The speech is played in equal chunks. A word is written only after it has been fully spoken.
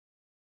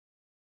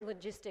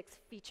logistics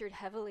featured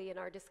heavily in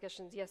our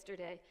discussions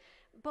yesterday,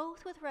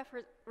 both with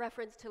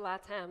reference to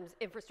LATAM's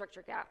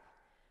infrastructure gap,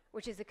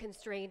 which is a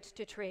constraint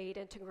to trade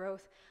and to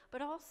growth,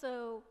 but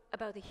also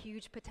about the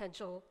huge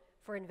potential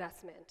for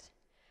investment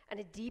and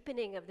a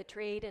deepening of the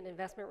trade and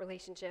investment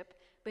relationship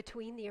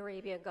between the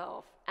Arabian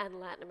Gulf and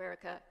Latin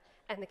America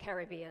and the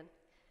Caribbean.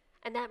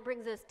 And that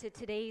brings us to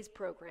today's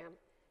program,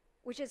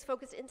 which is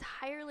focused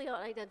entirely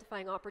on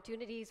identifying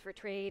opportunities for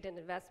trade and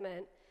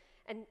investment,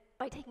 and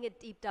by taking a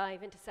deep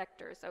dive into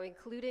sectors, so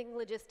including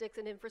logistics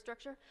and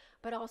infrastructure,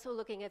 but also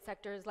looking at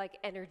sectors like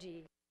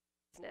energy,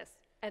 business,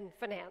 and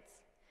finance.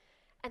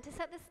 And to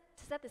set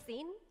the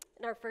scene,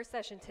 in our first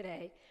session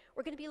today,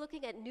 we're going to be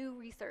looking at new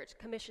research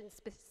commissioned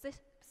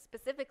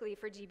specifically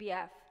for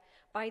GBF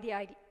by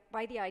the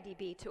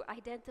IDB to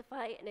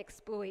identify and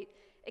exploit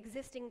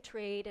existing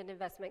trade and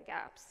investment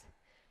gaps.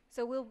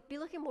 So we'll be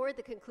looking more at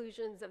the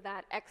conclusions of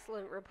that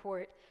excellent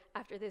report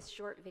after this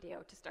short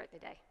video to start the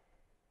day.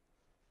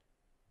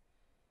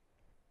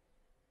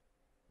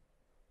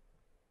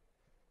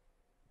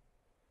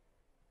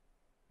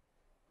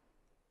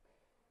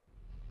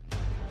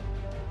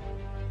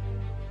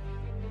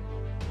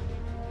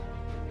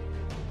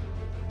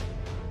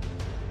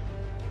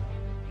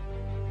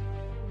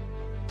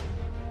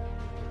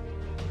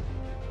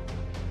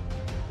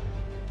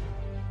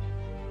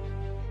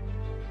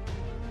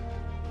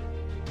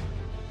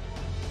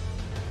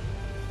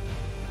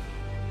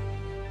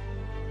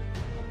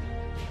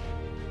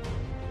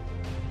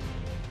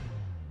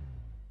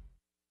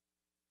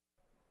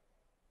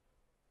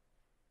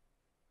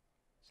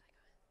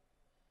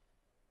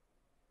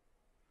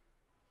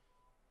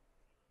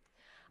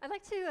 I'd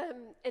like to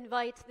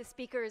invite the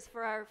speakers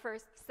for our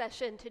first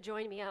session to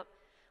join me up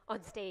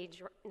on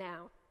stage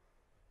now.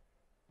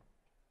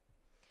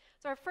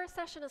 So our first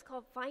session is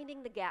called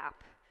Finding the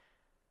Gap,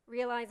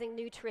 Realizing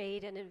New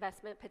Trade and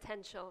Investment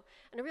Potential.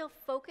 And a real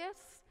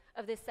focus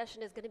of this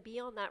session is going to be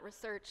on that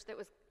research that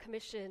was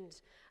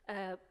commissioned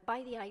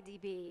by the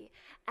IDB.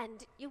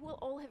 And you will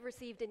all have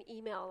received an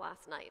email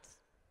last night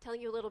telling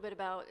you a little bit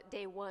about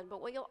day one,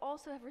 but what you'll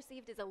also have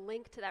received is a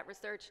link to that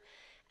research.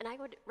 And I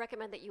would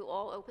recommend that you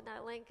all open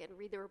that link and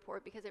read the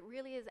report because it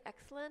really is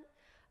excellent.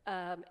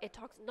 It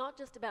talks not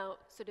just about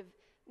sort of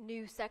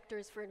new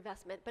sectors for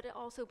investment, but it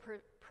also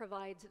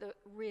provides the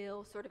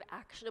real sort of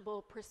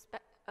actionable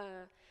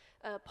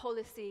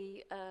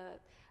policy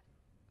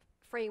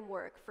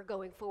framework for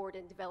going forward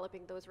and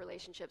developing those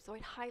relationships. So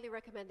I'd highly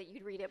recommend that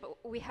you'd read it. But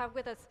we have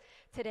with us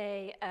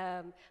today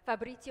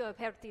Fabrizio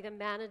Opertti, the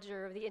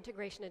manager of the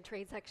Integration and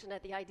Trade section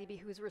at the IDB,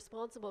 who's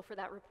responsible for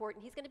that report.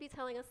 And he's going to be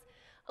telling us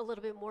a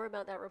little bit more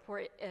about that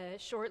report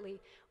shortly.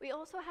 We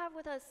also have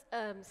with us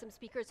some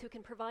speakers who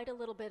can provide a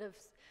little bit of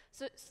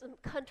some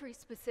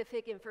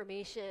country-specific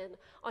information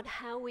on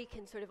how we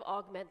can sort of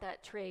augment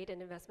that trade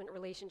and investment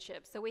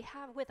relationship. So we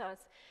have with us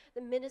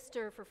the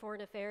Minister for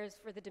Foreign Affairs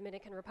for the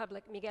Dominican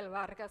Republic, Miguel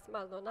Vargas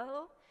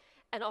Maldonado,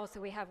 and also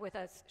we have with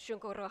us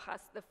Xunco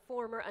Rojas, the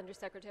former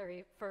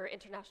Undersecretary for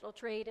International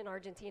Trade in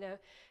Argentina,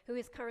 who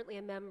is currently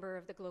a member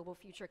of the Global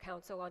Future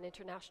Council on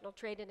International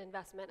Trade and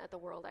Investment at the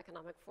World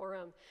Economic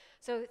Forum.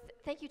 So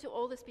thank you to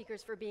all the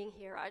speakers for being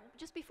here.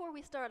 Just before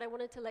we start, I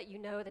wanted to let you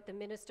know that the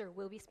Minister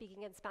will be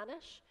speaking in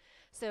Spanish.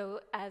 So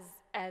as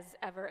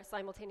ever, a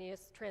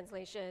simultaneous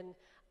translation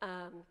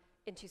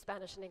into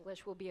Spanish and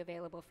English will be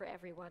available for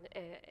everyone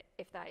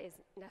if that is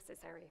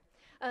necessary.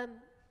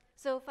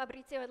 So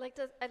Fabrizio, I'd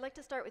like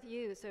to start with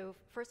you. So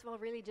first of all,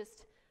 really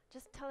just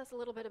tell us a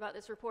little bit about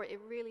this report. It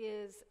really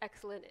is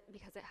excellent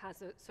because it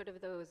has sort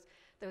of those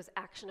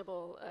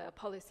actionable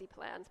policy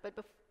plans. But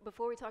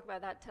before we talk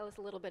about that, tell us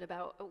a little bit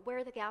about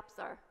where the gaps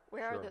are.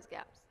 Where are those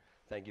gaps?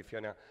 Thank you,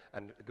 Fiona,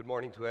 and good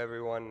morning to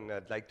everyone.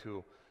 I'd like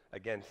to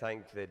again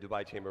thank the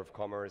Dubai Chamber of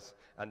Commerce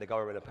and the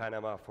government of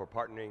Panama for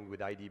partnering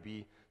with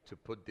IDB to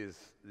put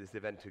this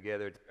event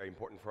together. It's very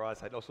important for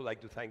us. I'd also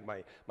like to thank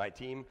my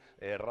team,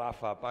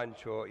 Rafa,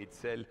 Pancho,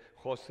 Itzel,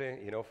 Jose,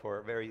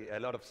 for a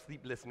lot of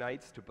sleepless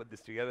nights to put this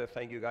together.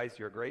 Thank you guys,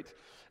 you're great.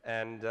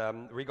 And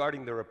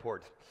regarding the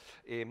report,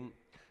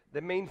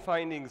 the main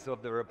findings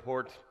of the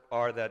report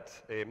are that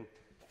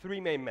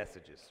three main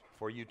messages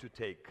for you to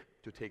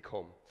take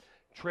home.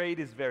 Trade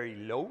is very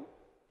low,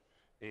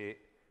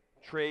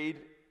 trade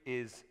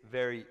is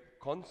very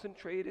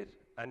concentrated,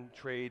 and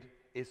trade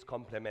is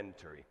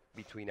complementary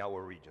between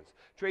our regions.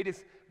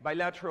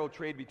 Bilateral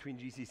trade between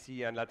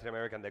GCC and Latin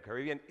America and the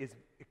Caribbean is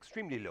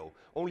extremely low,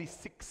 only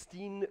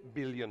 $16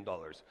 billion.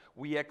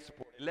 We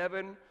export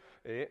 11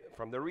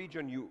 from the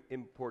region, you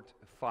import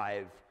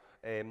 5.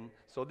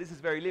 So this is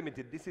very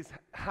limited. This is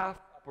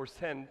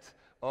 0.5%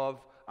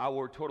 of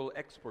our total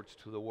exports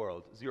to the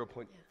world,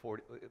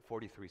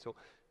 0.43. So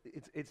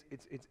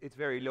it's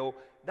very low.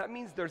 That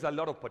means there's a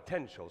lot of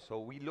potential. So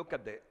we look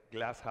at the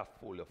glass half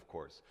full, of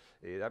course.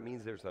 That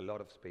means there's a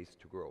lot of space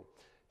to grow.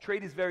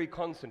 Trade is very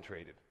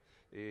concentrated.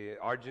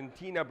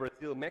 Argentina,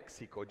 Brazil,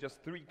 Mexico,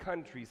 just 3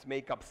 countries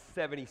make up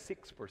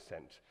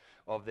 76%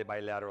 of the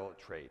bilateral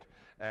trade.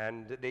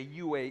 And the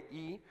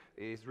UAE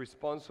is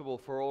responsible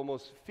for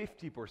almost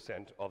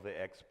 50% of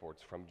the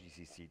exports from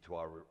GCC to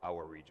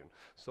our region.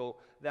 So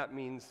that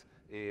means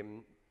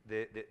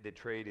the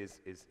trade is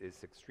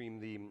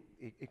extremely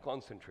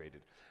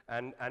concentrated.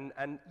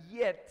 And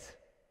yet,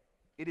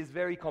 it is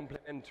very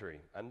complementary,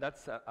 and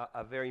that's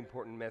a very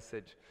important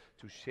message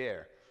to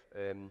share.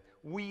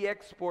 We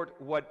export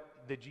what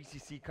the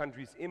GCC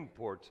countries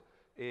import.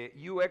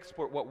 You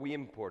export what we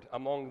import.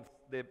 Among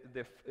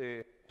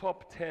the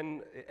top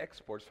 10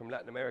 exports from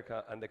Latin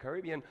America and the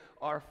Caribbean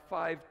are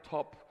 5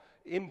 top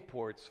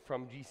imports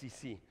from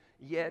GCC.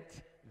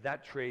 Yet,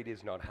 that trade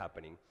is not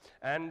happening.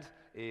 And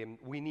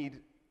we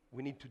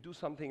need to do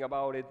something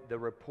about it. The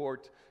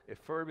report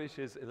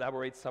furbishes,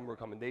 elaborates some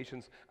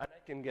recommendations, and I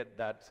can get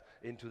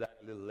into that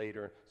a little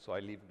later, so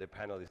I leave the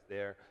panelists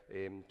there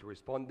to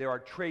respond. There are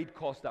trade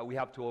costs that we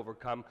have to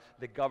overcome.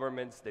 The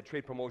governments, the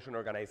trade promotion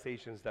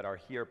organizations that are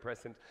here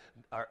present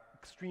are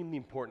extremely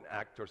important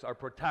actors, are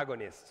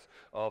protagonists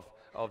of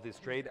this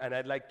trade, and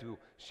I'd like to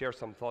share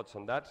some thoughts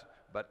on that,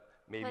 but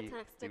maybe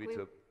Fantastic. leave it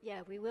to...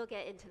 Yeah, we will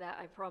get into that,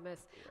 I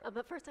promise.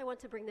 But first I want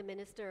to bring the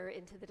minister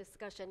into the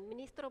discussion.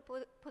 Ministro,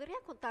 ¿podría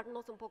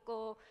contarnos un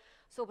poco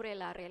sobre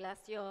la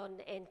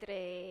relación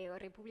entre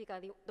República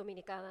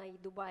Dominicana y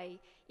Dubái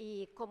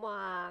y cómo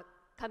ha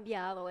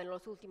cambiado en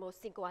los últimos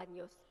 5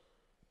 años?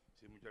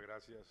 Sí, muchas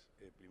gracias.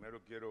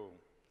 Primero quiero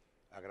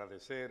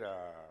agradecer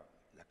a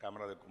la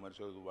Cámara de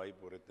Comercio de Dubái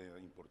por esta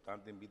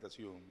importante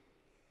invitación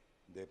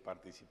de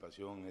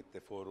participación en este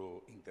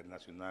foro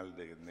internacional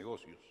de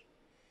negocios.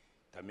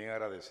 También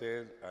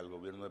agradecer al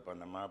gobierno de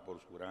Panamá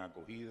por su gran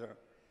acogida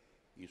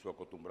y su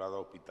acostumbrada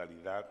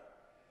hospitalidad,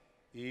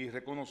 y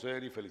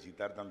reconocer y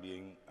felicitar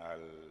también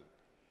al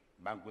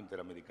Banco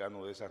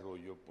Interamericano de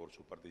Desarrollo por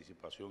su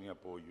participación y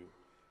apoyo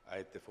a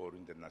este foro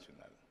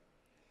internacional.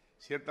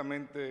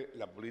 Ciertamente,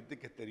 la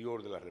política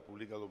exterior de la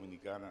República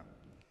Dominicana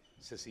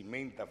se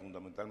cimenta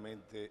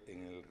fundamentalmente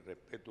en el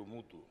respeto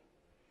mutuo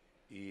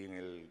y en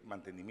el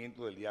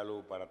mantenimiento del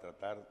diálogo para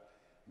tratar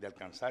de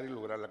alcanzar y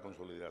lograr la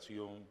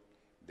consolidación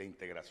de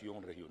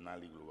integración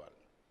regional y global.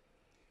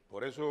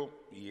 Por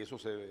eso, y eso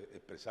se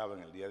expresaba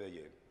en el día de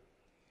ayer,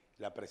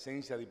 la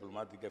presencia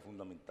diplomática es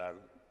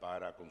fundamental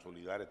para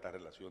consolidar estas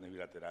relaciones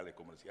bilaterales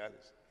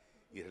comerciales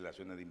y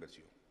relaciones de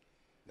inversión.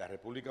 La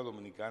República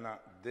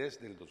Dominicana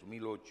desde el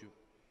 2008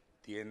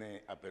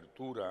 tiene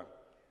apertura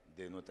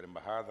de nuestra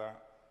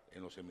embajada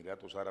en los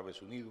Emiratos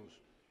Árabes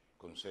Unidos,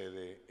 con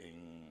sede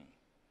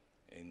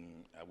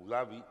en Abu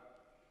Dhabi,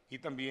 y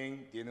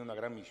también tiene una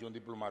gran misión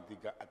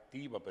diplomática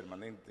activa,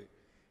 permanente,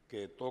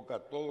 que toca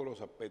todos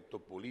los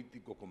aspectos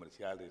políticos,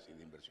 comerciales y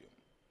de inversión.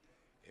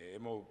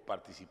 Hemos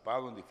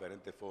participado en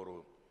diferentes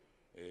foros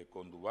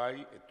con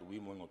Dubái.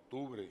 Estuvimos en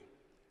octubre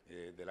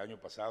del año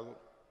pasado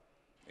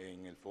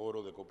en el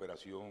foro de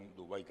cooperación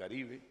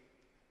Dubái-Caribe,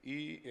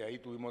 y ahí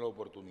tuvimos la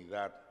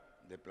oportunidad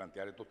de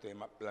plantear estos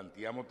temas.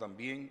 Planteamos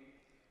también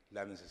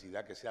la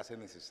necesidad que se hace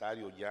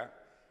necesario ya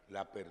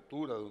la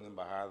apertura de una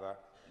embajada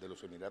de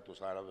los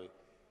Emiratos Árabes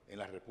en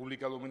la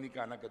República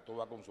Dominicana, que esto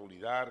va a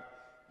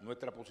consolidar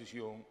nuestra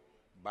posición,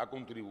 va a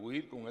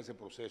contribuir con ese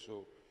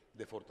proceso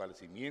de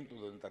fortalecimiento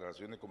de nuestras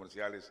relaciones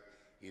comerciales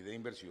y de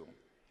inversión.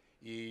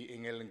 Y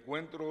en el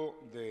encuentro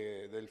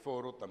del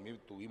foro también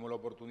tuvimos la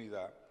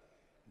oportunidad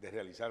de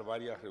realizar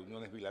varias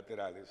reuniones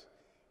bilaterales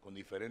con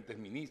diferentes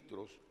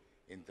ministros,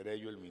 entre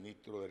ellos el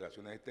ministro de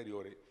Relaciones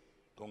Exteriores,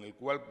 con el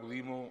cual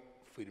pudimos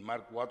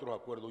firmar 4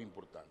 acuerdos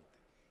importantes.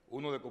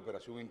 Uno de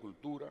cooperación en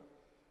cultura,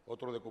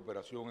 otro de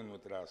cooperación en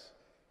nuestras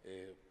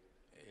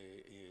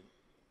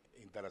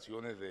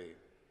instalaciones de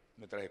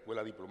nuestras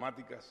escuelas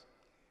diplomáticas,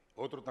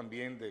 otro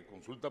también de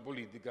consulta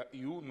política,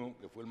 y uno,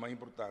 que fue el más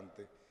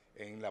importante,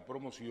 en la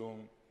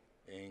promoción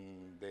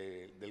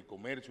del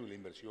comercio y la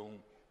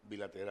inversión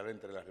bilateral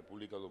entre la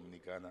República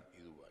Dominicana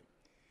y Dubái.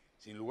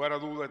 Sin lugar a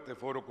duda, este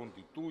foro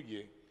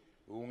constituye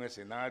un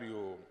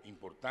escenario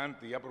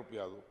importante y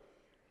apropiado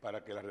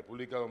para que la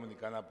República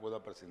Dominicana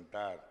pueda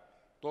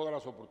presentar todas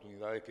las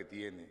oportunidades que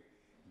tiene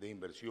de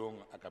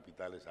inversión a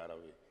capitales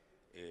árabes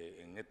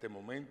en este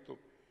momento,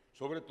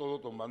 sobre todo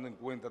tomando en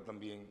cuenta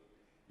también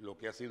lo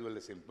que ha sido el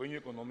desempeño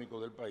económico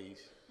del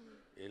país,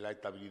 la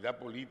estabilidad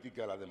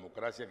política, la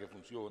democracia que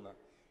funciona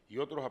y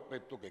otros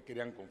aspectos que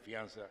crean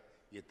confianza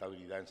y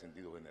estabilidad en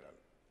sentido general.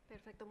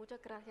 Perfecto,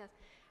 muchas gracias.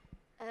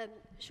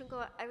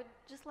 Shunko, I would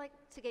just like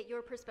to get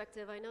your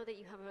perspective. I know that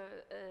you have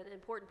an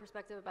important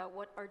perspective about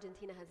what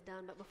Argentina has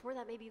done, but before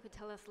that, maybe you could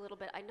tell us a little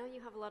bit. I know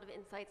you have a lot of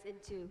insights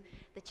into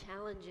the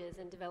challenges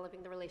in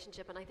developing the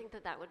relationship, and I think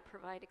that that would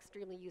provide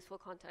extremely useful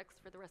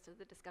context for the rest of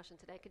the discussion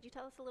today. Could you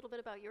tell us a little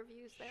bit about your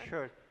views there?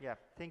 Sure, yeah.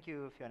 Thank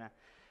you, Fiona.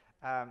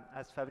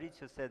 As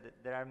Fabrizio said,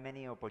 there are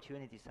many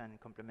opportunities and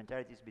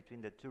complementarities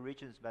between the two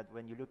regions, but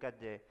when you look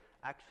at the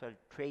actual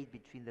trade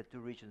between the two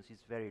regions,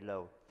 it's very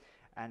low.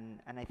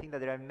 And I think that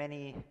there are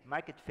many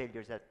market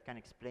failures that can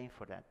explain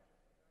for that.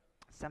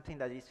 something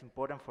that is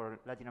important for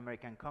Latin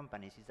American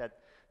companies is that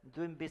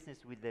doing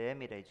business with the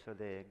Emirates or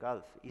the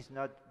Gulf is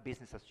not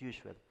business as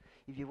usual.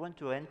 If you want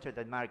to enter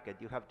that market,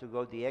 you have to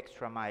go the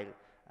extra mile,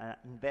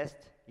 invest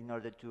in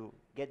order to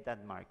get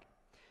that market.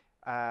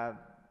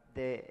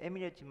 The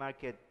Emirati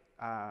market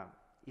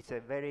is a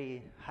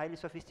very highly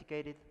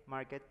sophisticated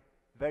market,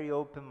 very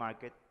open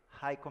market,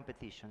 high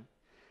competition,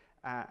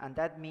 and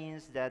that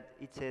means that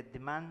it's a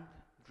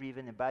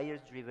demand-driven, a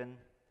buyers-driven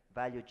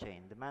value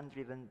chain,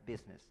 demand-driven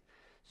business.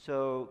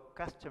 So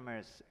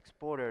customers,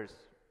 exporters,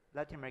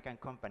 Latin American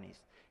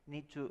companies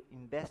need to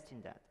invest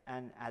in that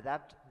and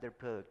adapt their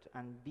product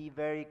and be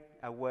very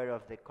aware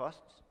of the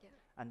costs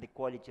and the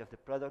quality of the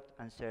product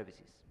and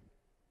services.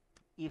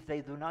 If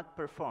they do not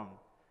perform,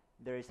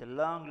 there is a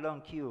long,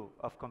 long queue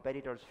of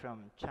competitors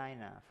from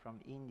China, from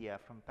India,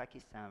 from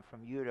Pakistan,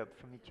 from Europe,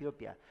 from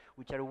Ethiopia,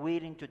 which are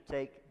willing to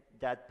take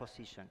that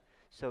position.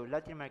 So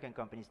Latin American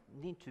companies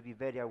need to be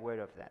very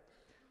aware of that.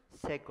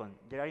 Second,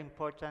 there are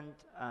important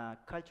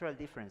cultural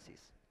differences,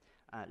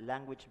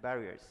 language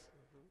barriers.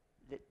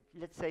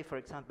 Let's say, for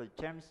example,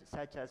 terms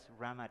such as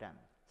Ramadan,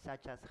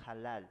 such as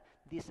halal.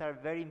 These are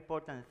very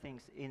important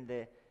things in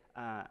the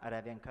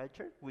Arabian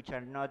culture, which are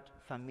not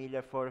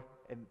familiar for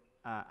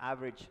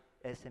average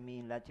SME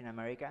in Latin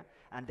America,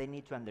 and they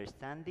need to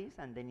understand this,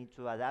 and they need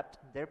to adapt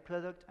their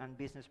product and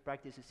business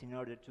practices in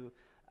order to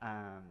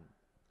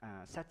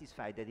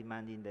satisfy the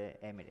demand in the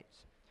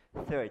Emirates.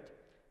 Third,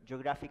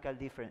 geographical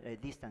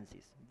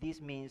distances. This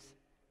means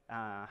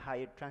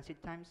higher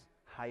transit times,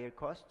 higher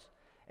costs.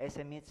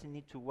 SMEs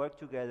need to work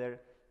together,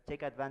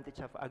 take advantage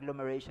of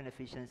agglomeration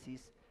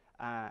efficiencies,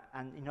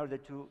 and in order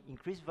to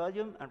increase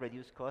volume and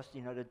reduce costs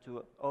in order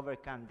to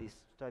overcome this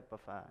type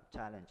of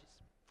challenges.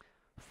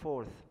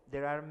 Fourth,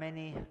 there are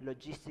many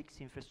logistics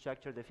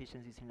infrastructure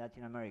deficiencies in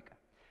Latin America.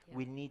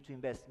 We need to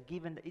invest.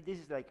 Given this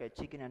is like a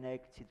chicken and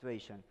egg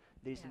situation.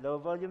 There is low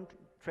volume,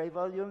 trade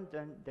volume,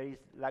 then there is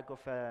lack of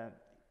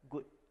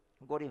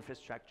good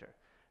infrastructure.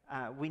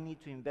 We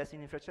need to invest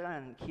in infrastructure,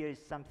 and here is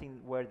something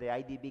where the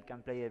IDB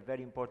can play a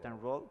very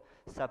important role,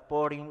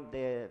 supporting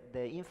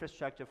the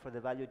infrastructure for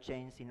the value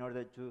chains in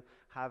order to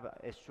have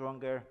a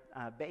stronger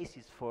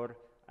basis for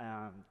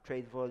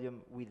trade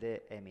volume with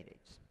the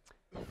Emirates.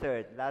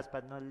 Third, last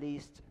but not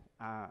least,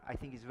 I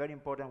think it's very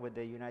important what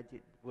the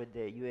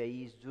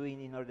UAE is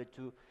doing in order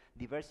to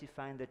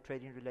diversify the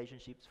trading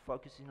relationships,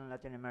 focusing on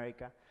Latin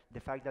America.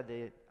 The fact that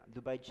the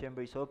Dubai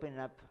Chamber is opening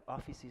up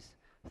offices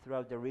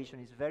throughout the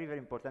region is very, very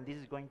important. This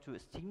is going to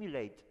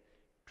stimulate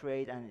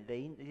trade, and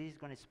this is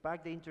going to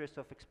spark the interest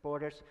of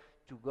exporters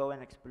to go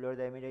and explore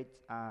the Emirates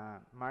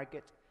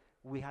market.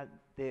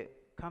 The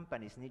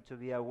companies need to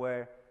be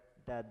aware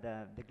that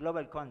the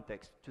global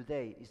context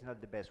today is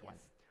not the best one.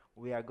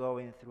 We are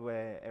going through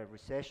a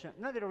recession,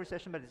 not a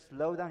recession, but a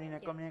slowdown in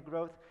economic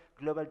growth.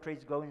 Global trade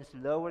is going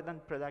slower than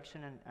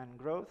production and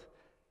growth.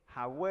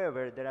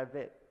 However, there are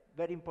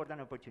very important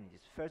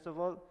opportunities. First of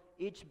all,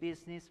 each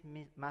business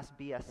must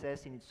be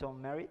assessed in its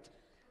own merit.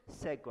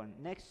 Second,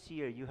 next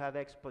year you have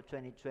Expo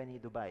 2020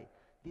 Dubai.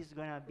 This is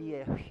going to be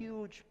a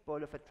huge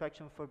pole of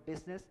attraction for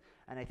business,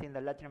 and I think the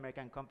Latin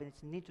American companies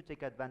need to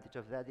take advantage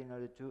of that in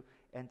order to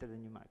enter the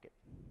new market.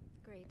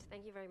 Great,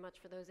 thank you very much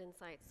for those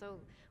insights. So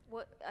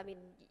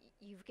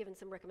you've given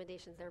some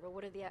recommendations there, but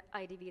what are the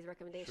IDB's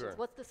recommendations? Sure.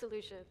 What's the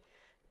solution?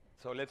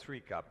 So let's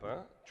recap.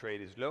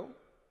 Trade is low,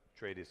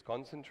 trade is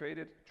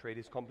concentrated, trade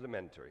is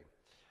complementary.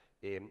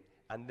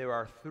 And there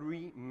are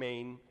three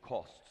main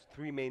costs,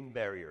 three main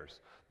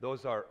barriers.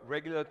 Those are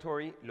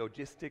regulatory,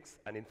 logistics,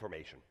 and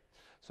information.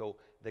 So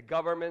the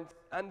government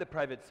and the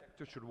private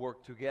sector should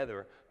work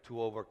together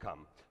to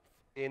overcome.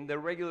 In the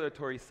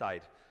regulatory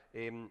side,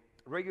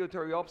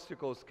 regulatory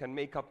obstacles can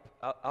make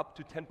up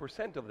to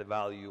 10% of the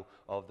value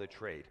of the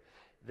trade.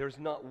 There's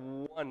not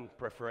one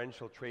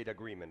preferential trade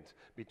agreement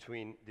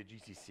between the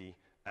GCC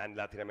and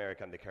Latin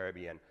America and the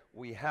Caribbean.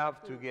 We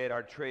have to get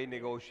our trade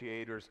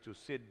negotiators to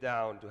sit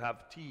down, to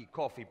have tea,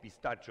 coffee,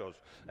 pistachios,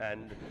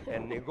 and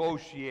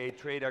negotiate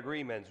trade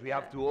agreements. We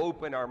have to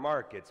open our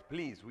markets.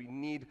 Please, we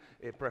need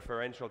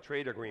preferential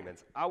trade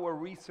agreements. Our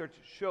research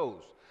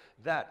shows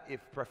that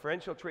if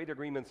preferential trade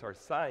agreements are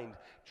signed,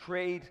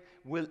 trade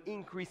will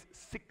increase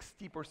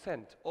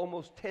 60%,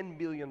 almost $10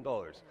 billion.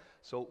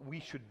 So we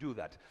should do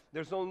that.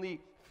 There's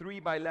only 3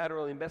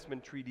 bilateral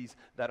investment treaties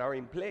that are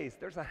in place.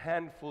 There's a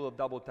handful of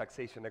double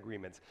taxation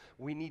agreements.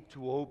 We need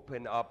to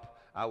open up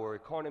our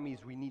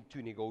economies. We need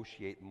to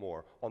negotiate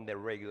more on the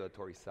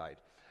regulatory side.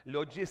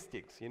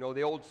 Logistics, you know,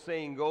 the old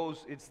saying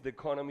goes, it's the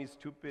economy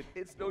stupid,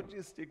 it's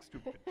logistics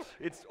stupid.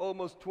 It's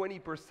almost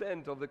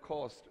 20% of the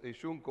cost,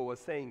 Shunko was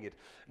saying it.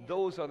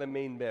 Those are the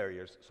main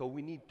barriers. So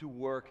we need to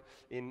work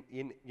in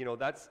you know,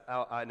 that's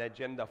an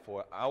agenda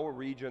for our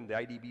region. The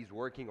IDB is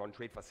working on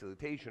trade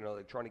facilitation,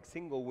 electronic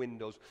single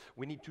windows.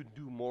 We need to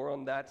do more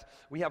on that.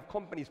 We have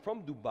companies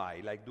from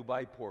Dubai, like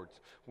Dubai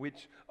Ports,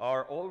 which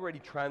are already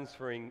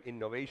transferring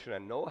innovation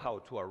and know-how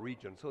to our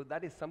region. So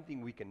that is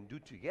something we can do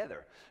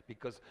together,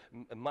 because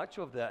much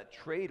of the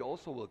trade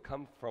also will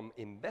come from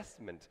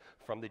investment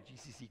from the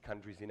GCC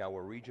countries in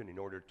our region in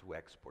order to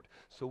export.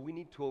 So we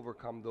need to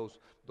overcome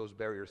those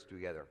barriers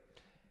together.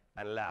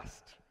 And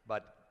last,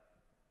 but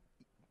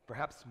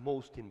perhaps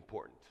most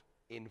important,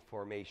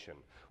 information.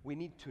 We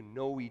need to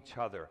know each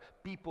other,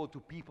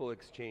 people-to-people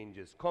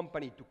exchanges,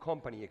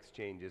 company-to-company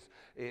exchanges,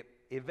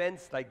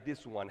 events like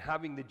this one,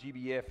 having the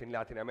GBF in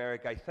Latin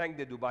America. I thank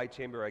the Dubai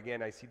Chamber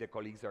again. I see the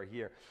colleagues are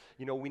here.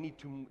 You know, we need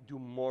to do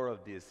more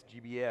of this.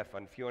 GBF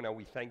and Fiona,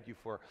 we thank you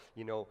for,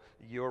 you know,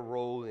 your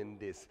role in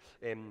this.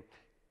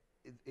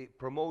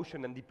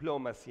 Promotion and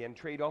diplomacy and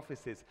trade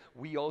offices.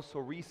 We also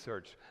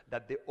research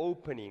that the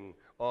opening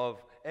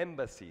of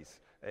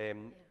embassies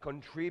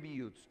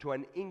contributes to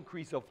an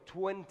increase of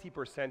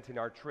 20% in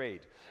our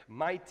trade.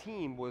 My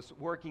team was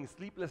working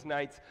sleepless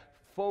nights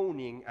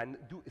phoning and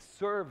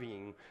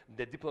serving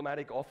the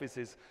diplomatic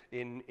offices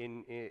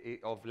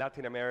of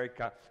Latin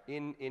America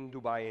in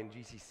Dubai and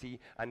GCC,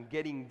 and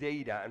getting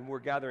data, and we're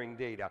gathering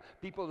data.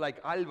 People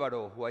like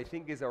Alvaro, who I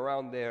think is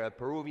around there, a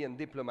Peruvian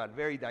diplomat,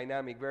 very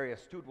dynamic, very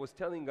astute, was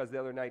telling us the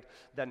other night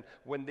that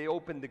when they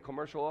opened the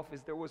commercial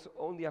office, there was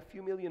only a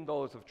few $1 million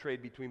of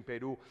trade between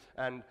Peru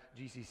and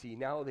GCC.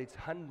 Now it's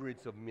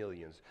hundreds of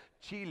millions.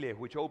 Chile,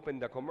 which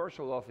opened a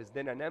commercial office,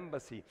 then an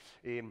embassy.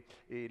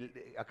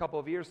 A couple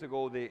of years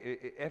ago, the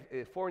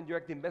foreign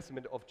direct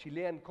investment of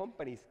Chilean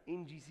companies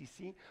in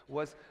GCC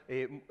was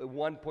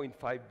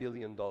 $1.5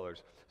 billion.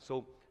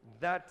 So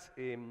that,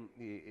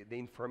 the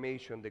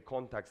information, the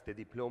contacts, the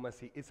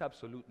diplomacy is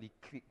absolutely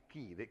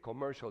key, the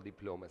commercial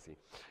diplomacy.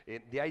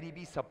 The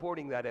IDB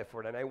supporting that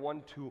effort, and I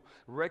want to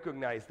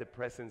recognize the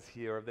presence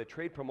here of the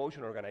trade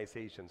promotion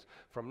organizations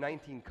from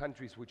 19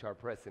 countries which are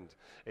present.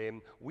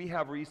 We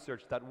have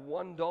researched that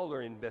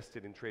 $1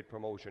 invested in trade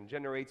promotion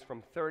generates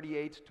from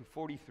 $38 to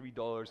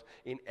 $43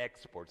 in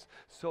exports.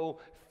 So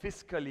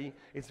fiscally,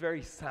 it's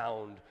very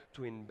sound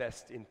to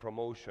invest in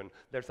promotion.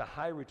 There's a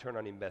high return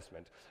on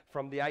investment.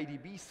 From the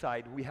IDB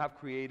side, we have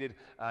created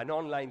an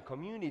online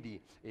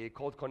community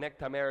called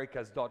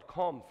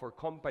connectamericas.com for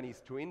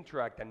companies to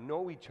interact and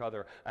know each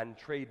other and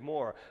trade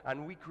more.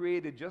 And we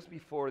created, just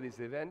before this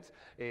event,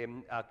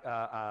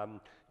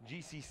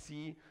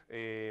 GCC,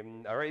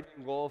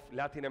 Arabian Gulf,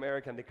 Latin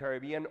America, and the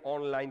Caribbean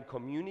online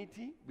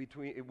community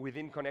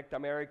within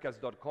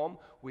connectamericas.com,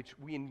 which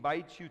we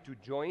invite you to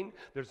join.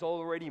 There's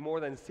already more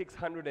than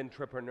 600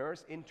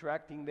 entrepreneurs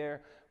interacting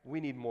there.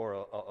 We need more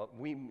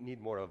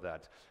of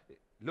that.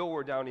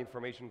 Lower down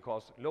information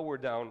costs, lower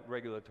down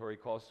regulatory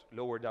costs,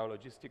 lower down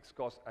logistics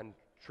costs, and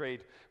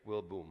trade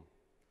will boom.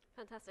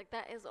 Fantastic.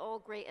 That is all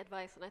great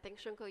advice. And I think,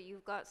 Shunko,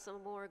 you've got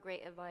some more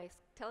great advice.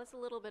 Tell us a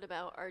little bit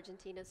about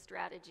Argentina's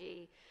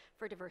strategy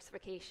for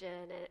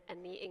diversification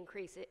and the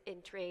increase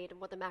in trade,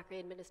 and what the Macri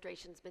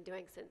administration's been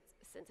doing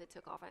since it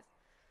took office.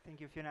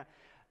 Thank you, Fiona.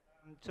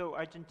 So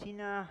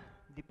Argentina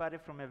departed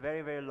from a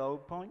very, very low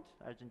point.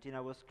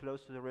 Argentina was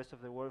close to the rest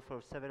of the world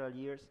for several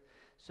years.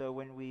 So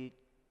when we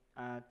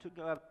took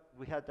up,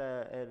 we had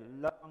a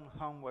long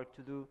homework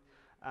to do.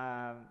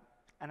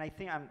 And I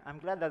think I'm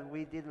glad that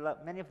we did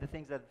many of the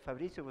things that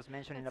Fabrizio was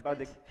mentioning about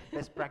the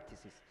best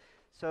practices.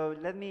 So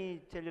let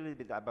me tell you a little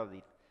bit about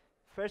it.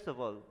 First of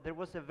all, there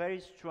was a very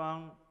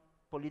strong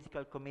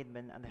political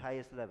commitment at the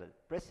highest level.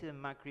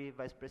 President Macri,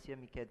 Vice President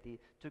Michetti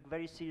took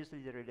very seriously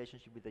the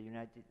relationship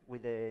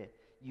with the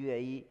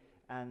UAE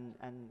and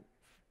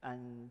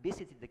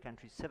visited the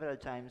country several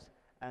times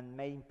and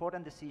made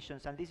important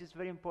decisions. And this is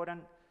very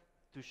important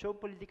to show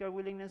political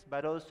willingness,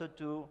 but also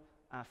to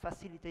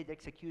facilitate the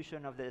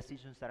execution of the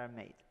decisions that are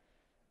made.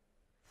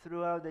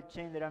 Throughout the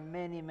chain, there are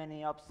many,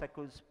 many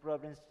obstacles,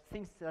 problems,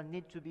 things that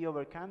need to be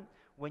overcome.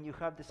 When you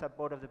have the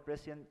support of the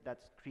president,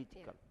 that's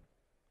critical.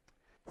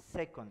 Yeah.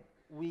 Second,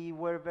 we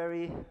were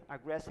very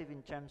aggressive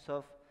in terms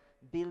of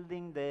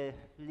building the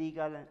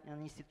legal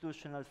and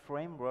institutional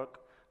framework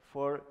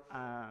for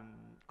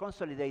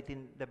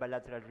consolidating the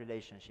bilateral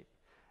relationship.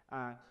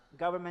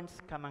 Governments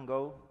come and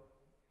go.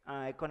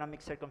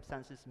 Economic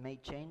circumstances may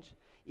change.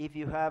 If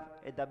you have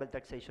a double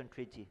taxation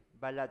treaty,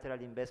 bilateral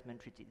investment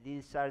treaty,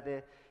 these are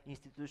the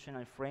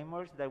institutional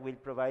frameworks that will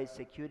provide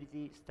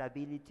security,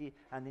 stability,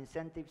 and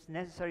incentives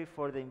necessary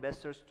for the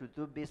investors to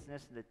do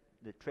business,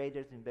 the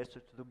traders,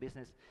 investors to do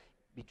business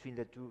between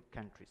the two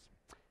countries.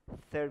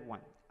 Third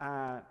one,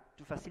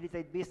 to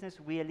facilitate business,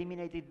 we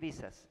eliminated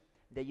visas.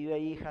 The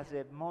UAE has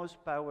the most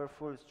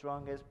powerful,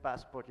 strongest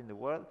passport in the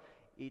world.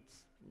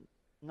 It's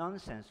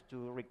nonsense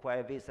to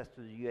require visas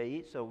to the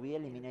UAE, so we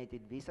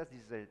eliminated visas.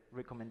 This is a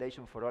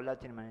recommendation for all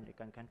Latin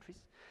American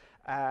countries.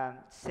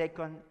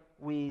 Second,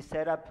 we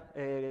set up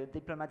a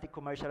diplomatic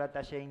commercial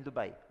attaché in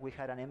Dubai. We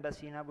had an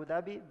embassy in Abu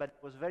Dhabi, but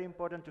it was very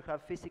important to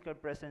have physical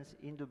presence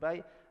in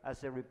Dubai.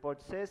 As the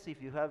report says,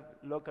 if you have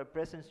local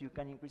presence, you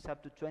can increase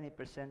up to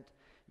 20%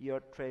 your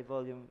trade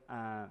volume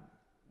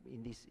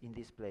in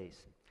this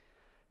place.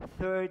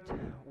 Third,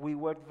 we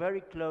worked very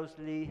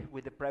closely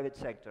with the private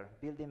sector,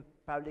 building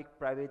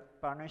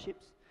public-private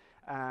partnerships.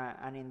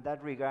 And in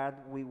that regard,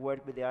 we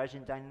work with the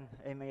Argentine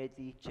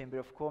Emirati Chamber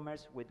of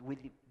Commerce, with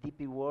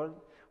DP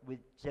World, with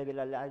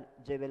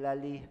Jebel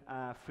Ali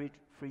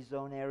free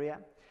zone area,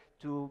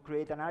 to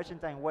create an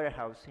Argentine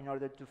warehouse in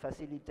order to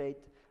facilitate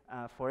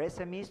for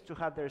SMEs to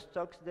have their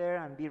stocks there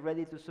and be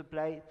ready to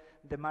supply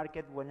the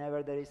market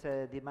whenever there is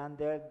a demand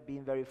there,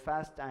 being very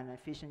fast and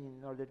efficient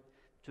in order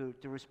to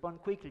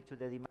respond quickly to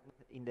the demand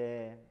in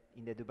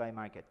the Dubai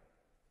market.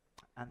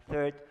 And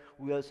third,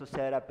 we also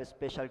set up a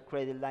special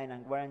credit line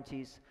and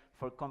guarantees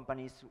for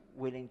companies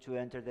willing to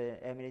enter the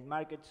Emirate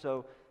market,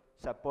 so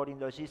supporting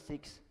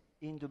logistics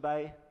in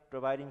Dubai,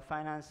 providing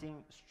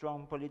financing,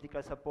 strong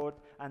political support,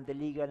 and the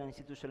legal and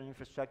institutional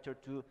infrastructure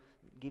to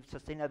give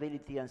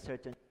sustainability and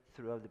certainty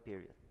throughout the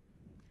period.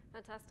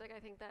 Fantastic. I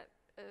think that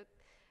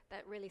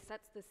that really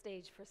sets the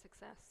stage for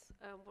success,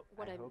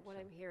 what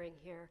I'm hearing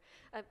here.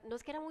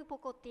 Nos queda muy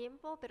poco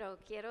tiempo, pero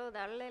quiero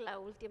darle la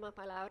última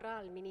palabra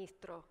al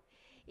ministro.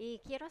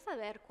 Y quiero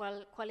saber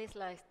cuál es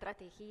la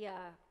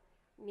estrategia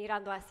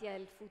mirando hacia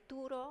el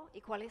futuro y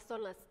cuáles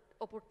son las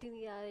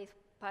oportunidades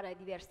para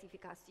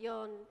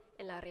diversificación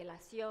en la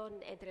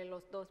relación entre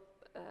las dos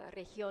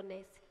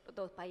regiones, los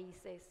dos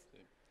países.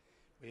 Sí.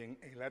 Bien,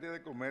 en el área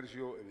de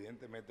comercio,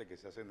 evidentemente que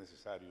se hace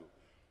necesario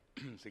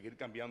seguir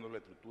cambiando la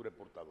estructura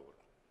exportadora,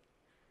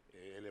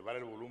 elevar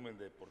el volumen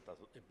de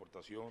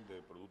exportación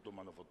de productos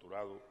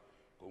manufacturados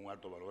con un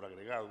alto valor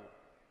agregado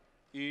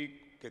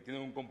y que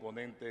tienen un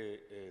componente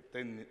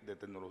de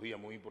tecnología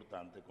muy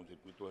importante, con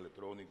circuitos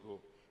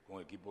electrónicos,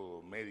 con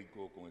equipos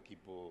médicos, con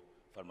equipos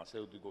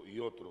farmacéuticos y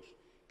otros,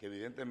 que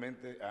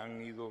evidentemente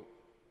han ido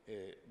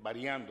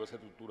variando esa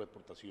estructura de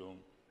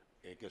exportación,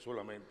 que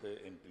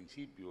solamente en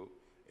principio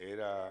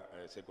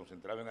se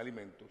concentraba en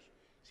alimentos,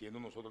 siendo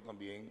nosotros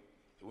también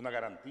una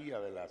garantía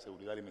de la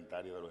seguridad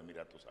alimentaria de los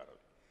Emiratos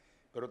Árabes.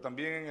 Pero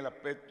también en el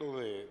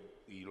aspecto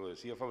y lo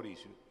decía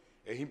Fabrizio,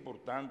 es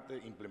importante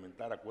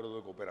implementar acuerdos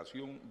de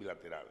cooperación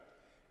bilateral,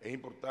 es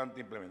importante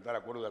implementar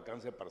acuerdos de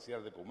alcance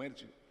parcial de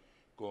comercio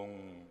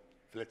con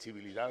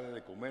flexibilidades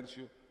de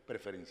comercio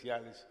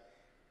preferenciales,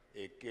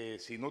 que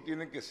si no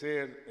tienen que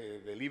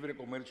ser de libre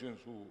comercio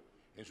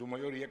en su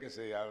mayoría, que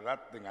se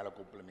adapten a la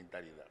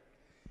complementariedad.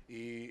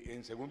 Y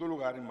en segundo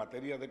lugar, en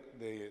materia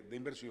de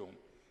inversión,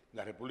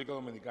 la República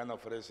Dominicana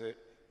ofrece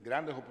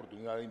grandes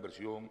oportunidades de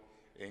inversión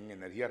en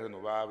energía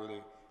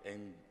renovable,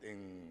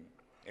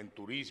 en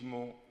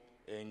turismo,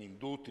 en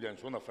industria, en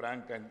zona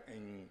franca,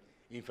 en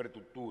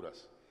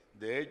infraestructuras.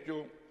 De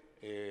hecho,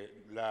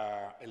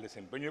 el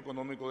desempeño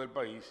económico del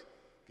país,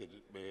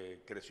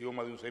 que creció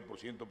más de un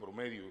 6%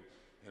 promedio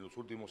en los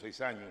últimos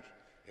 6 años,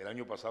 el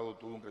año pasado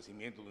tuvo un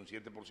crecimiento de un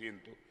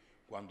 7%,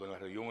 cuando en la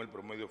región el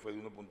promedio fue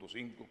de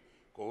 1.5%,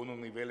 con unos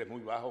niveles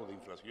muy bajos de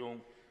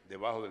inflación,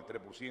 debajo del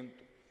 3%.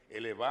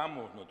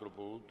 Elevamos nuestro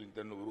Producto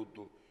Interno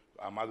Bruto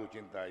a más de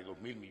 82.000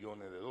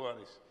 millones de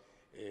dólares,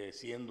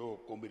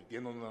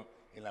 convirtiéndonos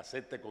en la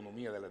sexta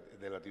economía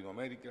de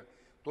Latinoamérica.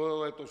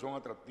 Todo esto son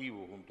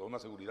atractivos, junto a una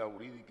seguridad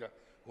jurídica,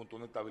 junto a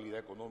una estabilidad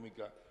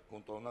económica,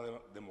 junto a una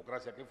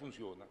democracia que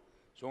funciona,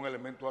 son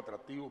elementos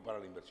atractivos para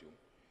la inversión.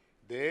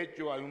 De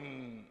hecho, hay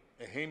un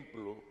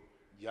ejemplo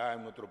ya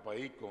en nuestro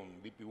país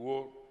con DP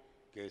World,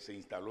 que se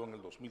instaló en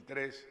el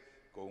 2003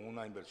 con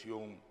una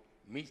inversión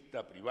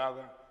mixta,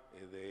 privada,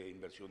 de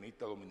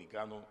inversionista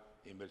dominicano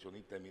e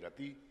inversionista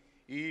emiratí,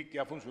 y que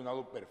ha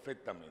funcionado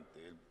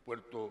perfectamente. El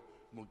puerto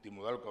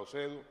multimodal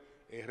Caucedo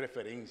es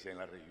referencia en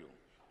la región.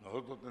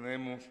 Nosotros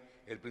tenemos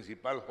el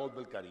principal hub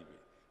del Caribe,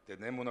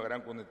 tenemos una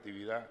gran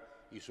conectividad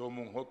y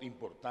somos un hub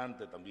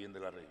importante también de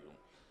la región.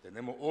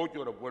 Tenemos 8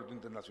 aeropuertos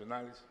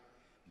internacionales,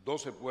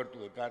 12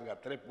 puertos de carga,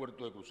 3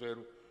 puertos de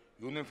crucero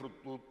y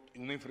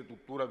una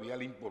infraestructura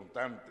vial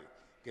importante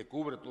que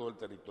cubre todo el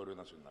territorio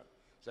nacional.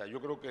 O sea,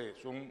 yo creo que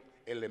son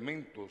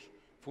elementos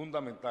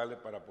fundamentales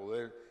para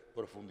poder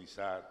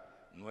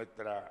profundizar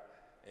nuestras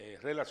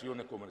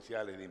relaciones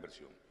comerciales de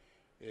inversión.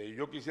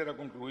 Yo quisiera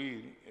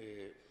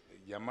concluir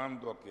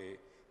llamando a que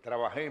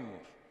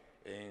trabajemos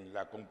en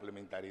la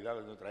complementariedad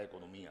de nuestras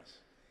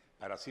economías,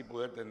 para así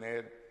poder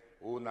tener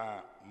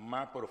una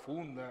más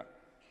profunda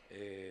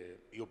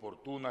y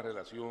oportuna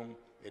relación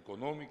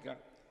económica,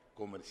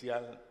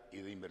 comercial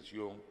y de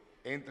inversión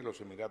entre los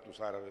Emiratos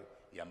Árabes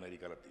y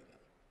América Latina.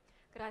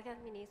 Gracias,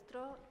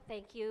 Ministro.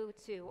 Thank you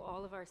to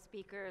all of our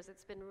speakers.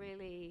 It's been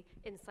really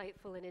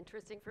insightful and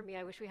interesting for me.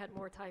 I wish we had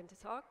more time to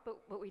talk,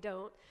 but we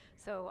don't.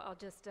 So I'll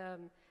just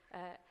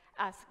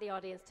ask the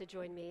audience to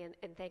join me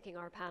in thanking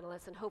our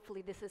panelists, and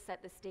hopefully this has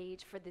set the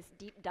stage for this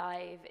deep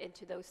dive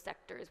into those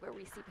sectors where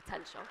we see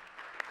potential.